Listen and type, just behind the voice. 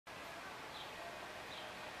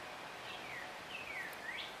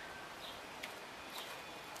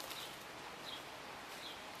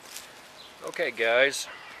Okay guys,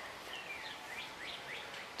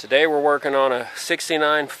 today we're working on a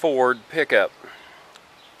 69 Ford pickup,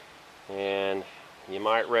 and you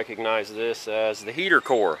might recognize this as the heater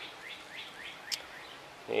core.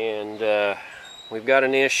 And we've got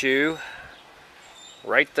an issue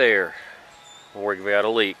right there where we've got a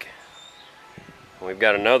leak. We've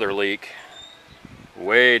got another leak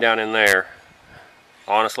way down in there.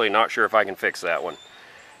 Honestly, not sure if I can fix that one,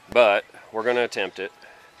 but we're going to attempt it.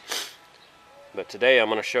 But today I'm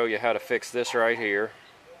going to show you how to fix this right here.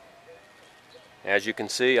 As you can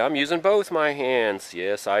see, I'm using both my hands.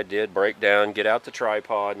 Yes, I did break down, get out the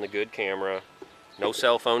tripod and the good camera. No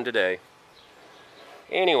cell phone today.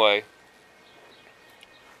 Anyway,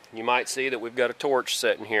 you might see that we've got a torch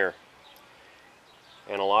sitting here.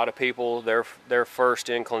 And a lot of people, their first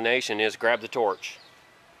inclination is grab the torch.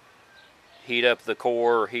 Heat up the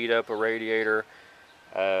core or heat up a radiator.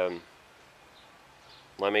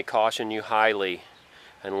 Let me caution you highly,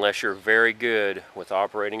 unless you're very good with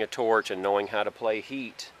operating a torch and knowing how to play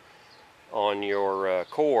heat on your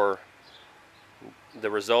core,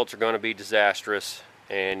 the results are going to be disastrous,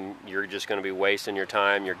 and you're just going to be wasting your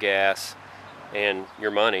time, your gas, and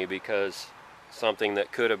your money, because something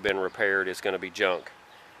that could have been repaired is going to be junk.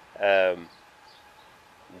 The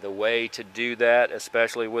way to do that,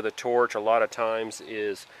 especially with a torch, a lot of times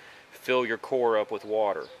is fill your core up with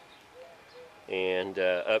water, and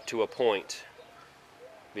up to a point,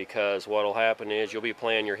 because what will happen is you'll be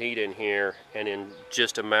playing your heat in here, and in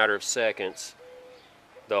just a matter of seconds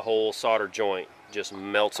the whole solder joint just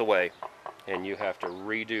melts away and you have to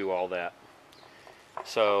redo all that.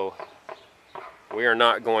 So we are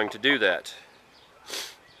not going to do that.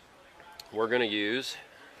 We're going to use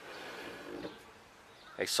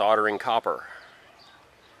a soldering copper,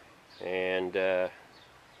 and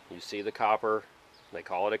you see the copper. They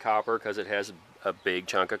call it a copper because it has a big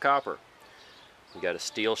chunk of copper. You got a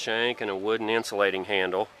steel shank and a wooden insulating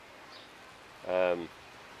handle.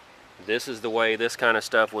 This is the way this kind of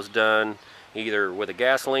stuff was done, either with a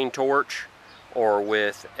gasoline torch or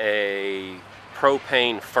with a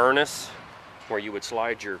propane furnace, where you would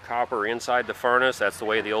slide your copper inside the furnace. That's the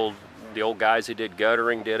way the old guys who did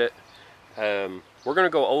guttering did it. We're going to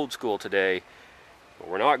go old school today, but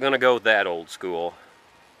we're not going to go that old school.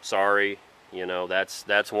 Sorry. You know,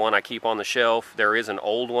 that's one I keep on the shelf. There is an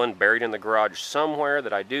old one buried in the garage somewhere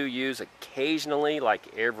that I do use occasionally, like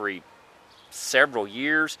every several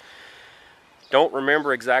years. Don't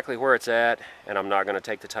remember exactly where it's at, and I'm not going to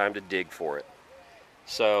take the time to dig for it.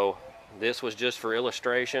 So this was just for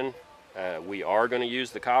illustration. We are going to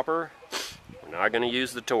use the copper. We're not going to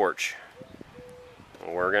use the torch.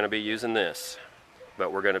 We're going to be using this.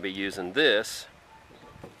 But we're going to be using this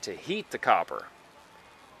to heat the copper.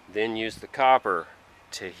 Then use the copper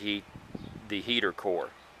to heat the heater core.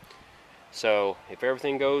 So if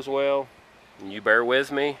everything goes well, and you bear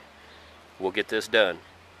with me, we'll get this done.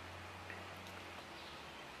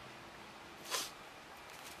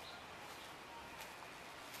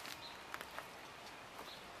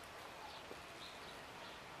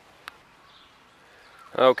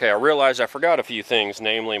 Okay, I realized I forgot a few things,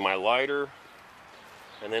 namely my lighter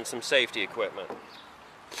and then some safety equipment.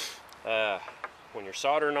 When you're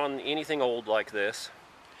soldering on anything old like this,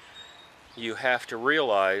 you have to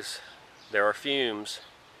realize there are fumes,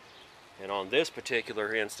 and on this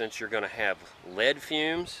particular instance you're going to have lead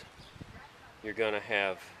fumes, you're going to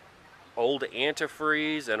have old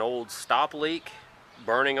antifreeze and old stop leak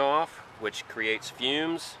burning off, which creates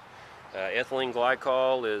fumes. Ethylene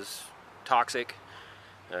glycol is toxic.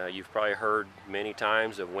 You've probably heard many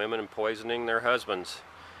times of women poisoning their husbands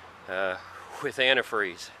with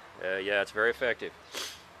antifreeze. Yeah, it's very effective.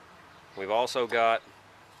 We've also got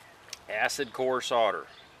acid core solder,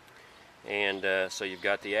 and so you've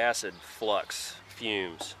got the acid flux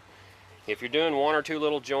fumes. If you're doing one or two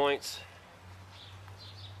little joints,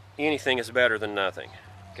 anything is better than nothing.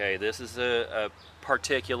 Okay, this is a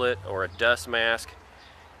particulate or a dust mask.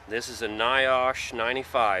 This is a NIOSH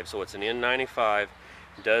 95, so it's an N95.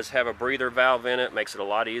 It does have a breather valve in it, makes it a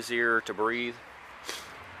lot easier to breathe.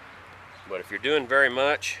 But if you're doing very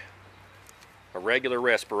much, a regular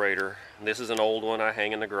respirator, this is an old one I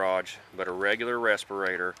hang in the garage, but a regular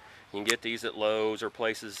respirator, you can get these at Lowe's or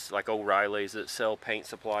places like O'Reilly's that sell paint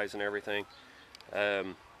supplies and everything.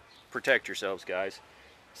 Protect yourselves, guys.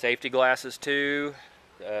 Safety glasses too.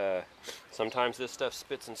 Sometimes this stuff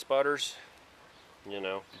spits and sputters. You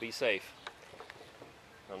know, be safe.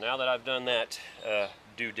 Well, now that I've done that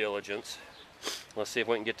due diligence, let's see if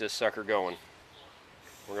we can get this sucker going.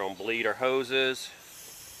 We're going to bleed our hoses.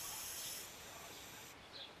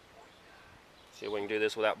 See if we can do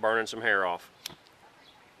this without burning some hair off.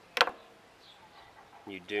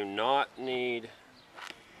 You do not need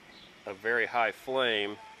a very high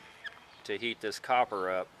flame to heat this copper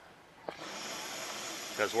up,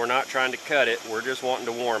 because we're not trying to cut it, we're just wanting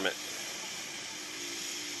to warm it.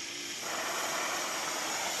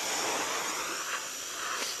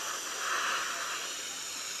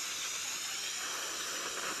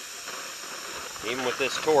 Even with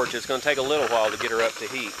this torch, it's going to take a little while to get her up to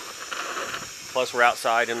heat. Plus we're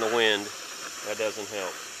outside in the wind. That doesn't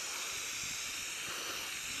help.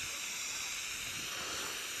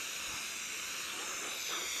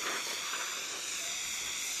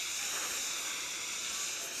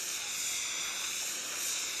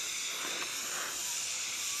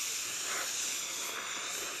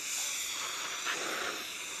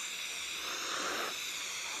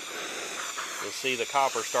 You'll see the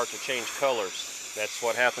copper start to change colors. That's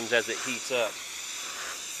what happens as it heats up.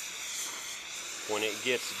 When it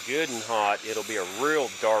gets good and hot, it'll be a real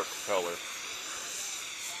dark color.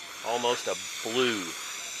 Almost a blue.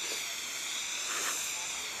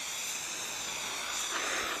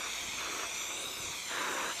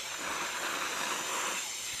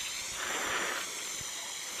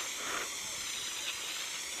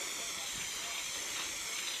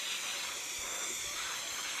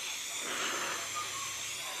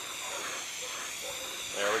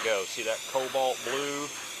 There we go. See that cobalt blue?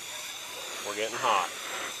 We're getting hot.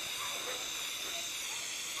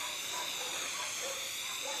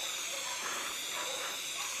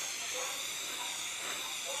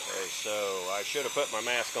 Okay, so I should have put my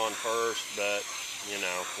mask on first, but you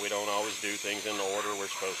know, we don't always do things in the order we're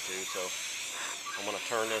supposed to. So I'm going to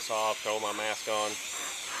turn this off, throw my mask on,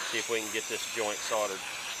 see if we can get this joint soldered.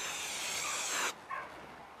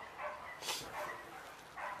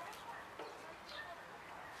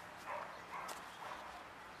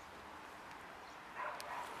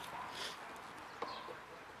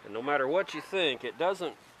 And no matter what you think, it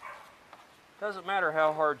doesn't matter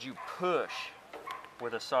how hard you push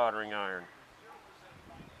with a soldering iron.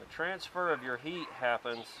 The transfer of your heat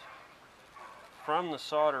happens from the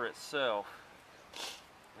solder itself.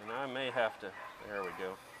 And I may have to, there we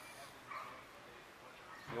go.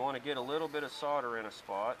 You want to get a little bit of solder in a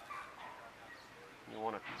spot. You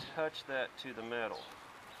want to touch that to the metal.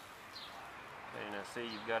 Okay, now see,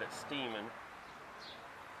 you've got it steaming.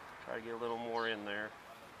 Try to get a little more in there.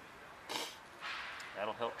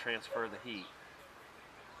 That'll help transfer the heat.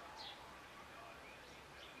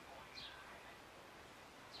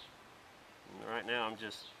 And right now I'm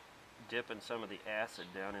just dipping some of the acid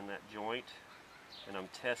down in that joint, and I'm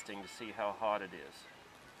testing to see how hot it is.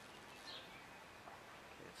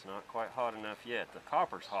 Okay, it's not quite hot enough yet. The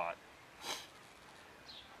copper's hot,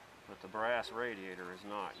 but the brass radiator is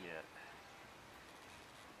not yet.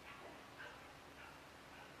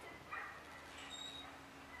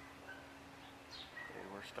 Okay,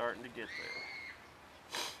 we're starting to get there.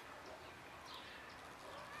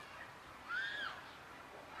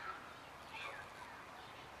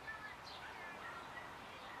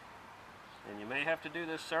 And you may have to do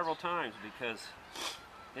this several times, because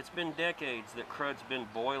it's been decades that crud's been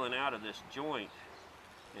boiling out of this joint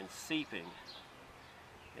and seeping.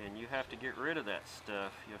 And you have to get rid of that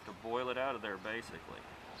stuff. You have to boil it out of there, basically.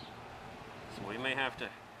 So we may have to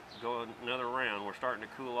go another round. We're starting to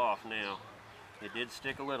cool off now. It did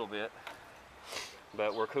stick a little bit,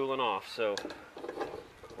 but we're cooling off. So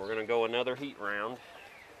we're going to go another heat round.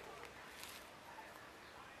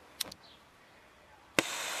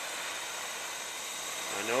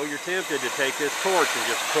 I know you're tempted to take this torch and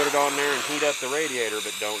just put it on there and heat up the radiator,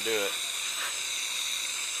 but don't do it.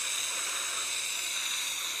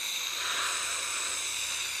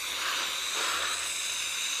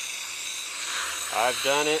 I've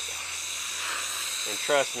done it, and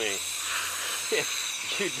trust me,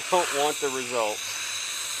 you don't want the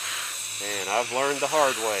results. And I've learned the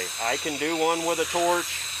hard way. I can do one with a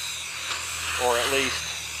torch, or at least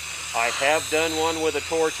I have done one with a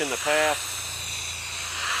torch in the past.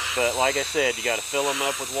 But like I said, you got to fill them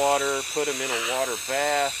up with water, put them in a water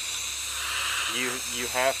bath. You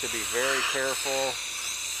have to be very careful.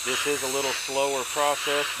 This is a little slower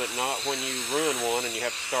process, but not when you ruin one and you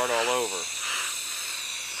have to start all over.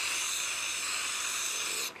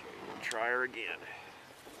 Okay, we'll try her again.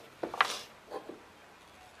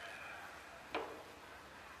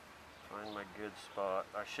 Find my good spot.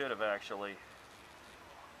 I should have actually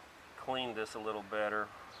cleaned this a little better,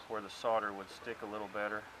 where the solder would stick a little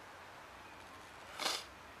better.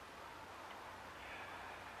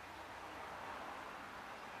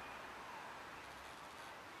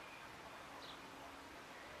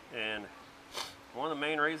 And one of the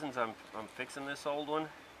main reasons I'm fixing this old one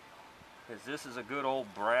is this is a good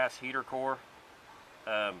old brass heater core.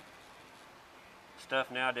 Stuff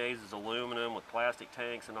nowadays is aluminum with plastic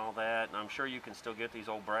tanks and all that, and I'm sure you can still get these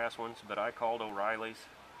old brass ones, but I called O'Reilly's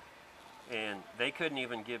and they couldn't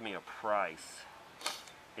even give me a price.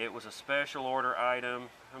 It was a special order item.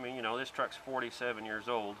 I mean, you know, this truck's 47 years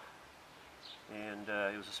old, and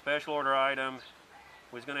it was a special order item.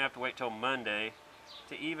 We was going to have to wait till Monday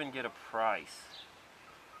to even get a price.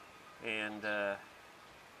 And there,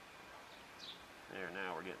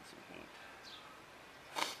 now we're getting some heat.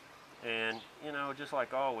 And, you know, just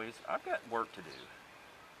like always, I've got work to do.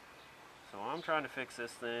 So I'm trying to fix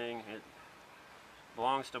this thing. It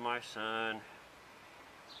belongs to my son.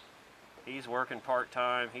 He's working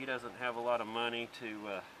part-time. He doesn't have a lot of money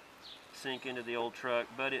to sink into the old truck,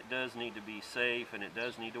 but it does need to be safe and it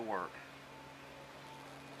does need to work.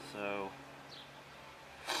 So,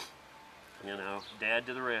 you know, Dad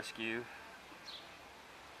to the rescue.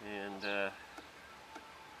 And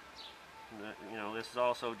you know, this is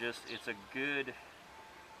also just, it's a good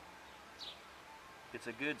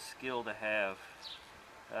skill to have.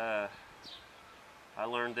 I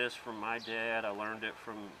learned this from my dad. I learned it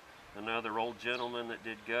from another old gentleman that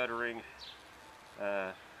did guttering.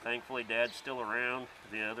 Thankfully Dad's still around.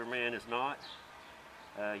 The other man is not.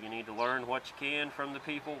 You need to learn what you can from the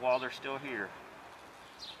people while they're still here.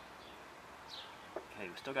 Okay,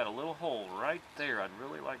 we still got a little hole right there I'd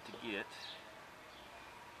really like to get.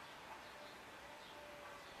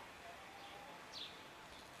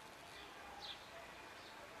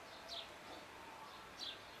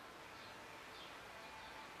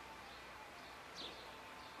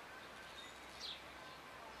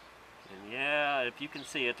 And yeah, if you can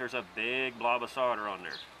see it, there's a big blob of solder on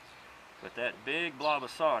there. But that big blob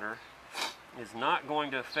of solder is not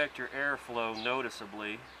going to affect your airflow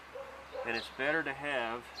noticeably. And it's better to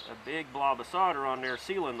have a big blob of solder on there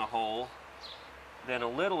sealing the hole than a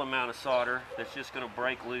little amount of solder that's just going to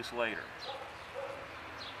break loose later.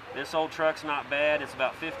 This old truck's not bad. It's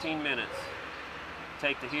about 15 minutes.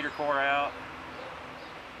 Take the heater core out.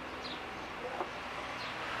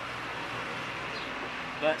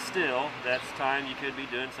 But still, that's time you could be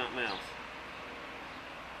doing something else.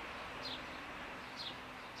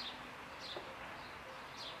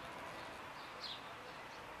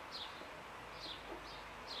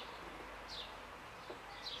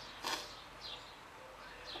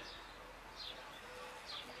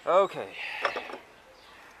 Okay.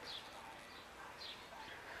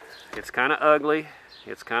 It's kind of ugly.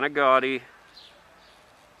 It's kind of gaudy.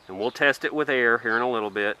 And we'll test it with air here in a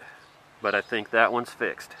little bit. But I think that one's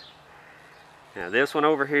fixed. Now this one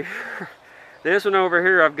over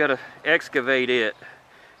here, I've got to excavate it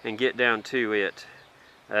and get down to it.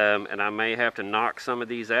 And I may have to knock some of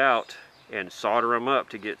these out and solder them up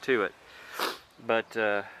to get to it.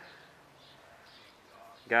 But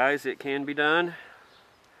guys, it can be done.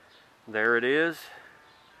 There it is.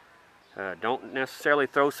 Don't necessarily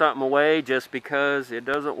throw something away just because it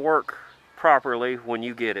doesn't work properly when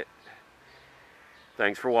you get it.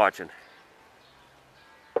 Thanks for watching.